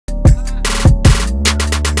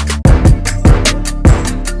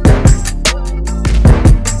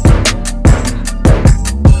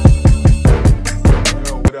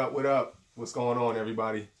What's going on,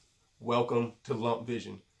 everybody? Welcome to Lump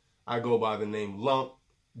Vision. I go by the name Lump,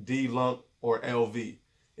 D Lump, or LV.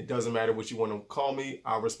 It doesn't matter what you want to call me.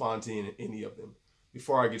 I'll respond to any of them.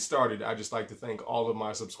 Before I get started, I'd just like to thank all of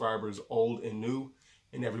my subscribers, old and new,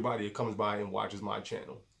 and everybody that comes by and watches my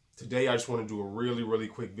channel. Today, I just want to do a really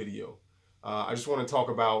quick video. I just want to talk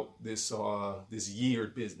about this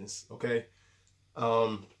yeared business, okay?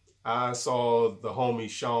 I saw the homie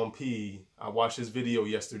Sean P. I watched his video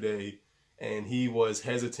yesterday, and he was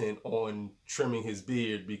hesitant on trimming his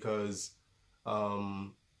beard because,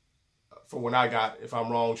 from what I got, if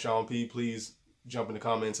I'm wrong, Sean P., please jump in the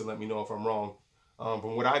comments and let me know if I'm wrong.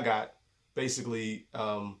 From what I got, basically,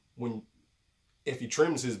 if he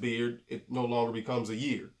trims his beard, it no longer becomes a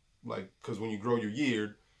year. Like, because when you grow your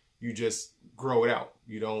beard, you just grow it out.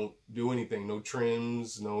 You don't do anything, no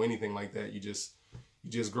trims, no anything like that. You just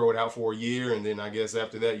grow it out for a year, and then I guess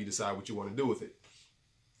after that you decide what you want to do with it.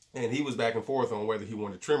 And he was back and forth on whether he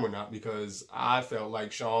wanted to trim or not, because I felt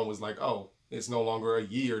like Sean was like, oh, it's no longer a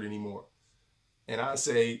year anymore. And I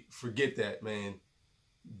say, forget that, man.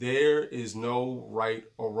 There is no right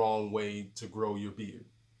or wrong way to grow your beard.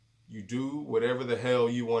 You do whatever the hell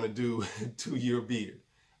you want to do to your beard.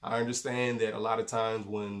 I understand that a lot of times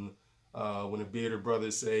when a bearded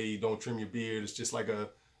brothers say don't trim your beard, it's just like a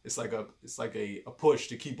push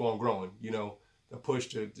to keep on growing, you know, a push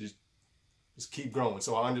to just keep growing.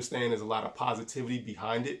 So I understand there's a lot of positivity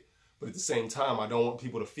behind it, but at the same time, I don't want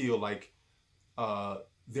people to feel like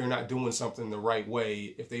they're not doing something the right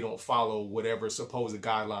way if they don't follow whatever supposed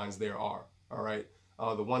guidelines there are. All right.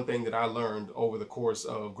 The one thing that I learned over the course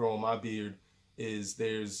of growing my beard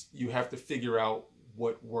is you have to figure out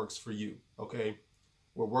what works for you. Okay.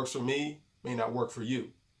 What works for me may not work for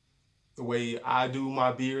you. The way I do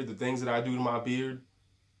my beard, the things that I do to my beard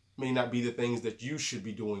may not be the things that you should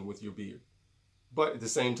be doing with your beard. But at the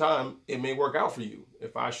same time, it may work out for you.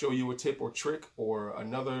 If I show you a tip or trick, or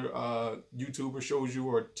another YouTuber shows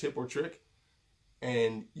you a tip or trick,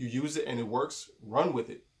 and you use it and it works, run with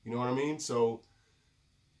it. You know what I mean? So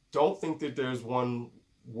don't think that there's one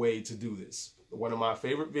way to do this. One of my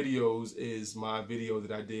favorite videos is my video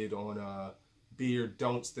that I did on beard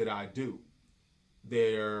don'ts that I do.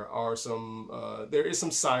 There is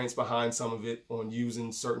some science behind some of it on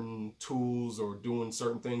using certain tools or doing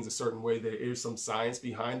certain things a certain way. There is some science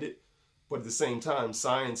behind it, but at the same time,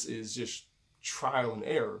 science is just trial and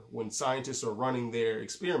error. When scientists are running their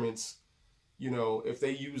experiments, you know, if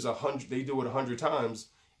they use they do it 100 times,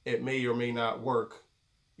 it may or may not work.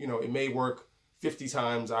 You know, it may work 50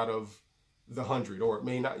 times out of the 100, or it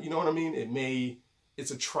may not. You know what I mean? It's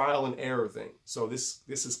a trial and error thing. So this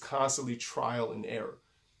is constantly trial and error.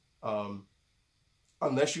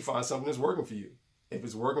 Unless you find something that's working for you. If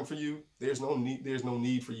it's working for you, there's no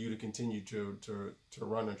need for you to continue to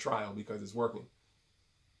run a trial because it's working.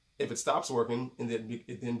 If it stops working and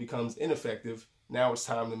it then becomes ineffective, now it's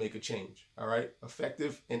time to make a change. All right?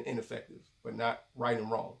 Effective and ineffective, but not right and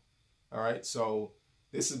wrong. All right? So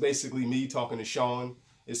this is basically me talking to Sean.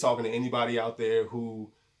 It's talking to anybody out there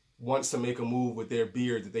who wants to make a move with their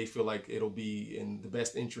beard that they feel like it'll be in the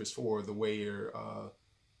best interest for the way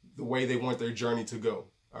they want their journey to go.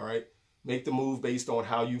 All right. Make the move based on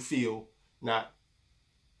how you feel, not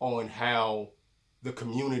on how the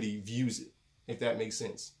community views it, if that makes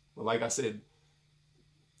sense. But like I said,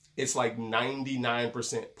 it's like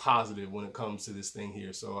 99% positive when it comes to this thing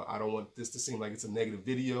here. So I don't want this to seem like it's a negative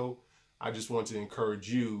video. I just want to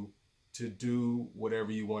encourage you to do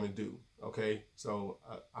whatever you want to do. Okay, so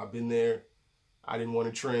I've been there. I didn't want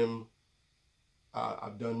to trim.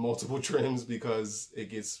 I've done multiple trims because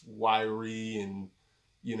it gets wiry and,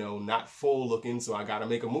 you know, not full looking. So I got to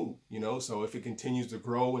make a move, you know. So if it continues to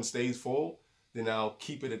grow and stays full, then I'll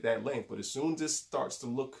keep it at that length. But as soon as it starts to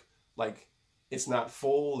look like it's not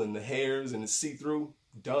full and the hairs and it's see-through,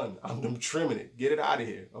 done. I'm trimming it. Get it out of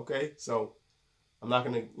here. Okay, so I'm not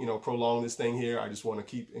going to, you know, prolong this thing here. I just want to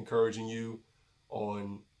keep encouraging you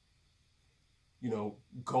on, you know,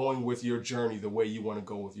 going with your journey the way you want to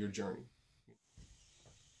go with your journey.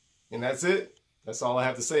 And that's it. That's all I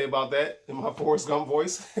have to say about that in my Forrest Gump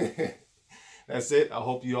voice. That's it. I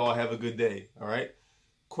hope you all have a good day. All right.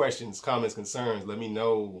 Questions, comments, concerns, let me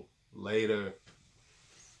know later.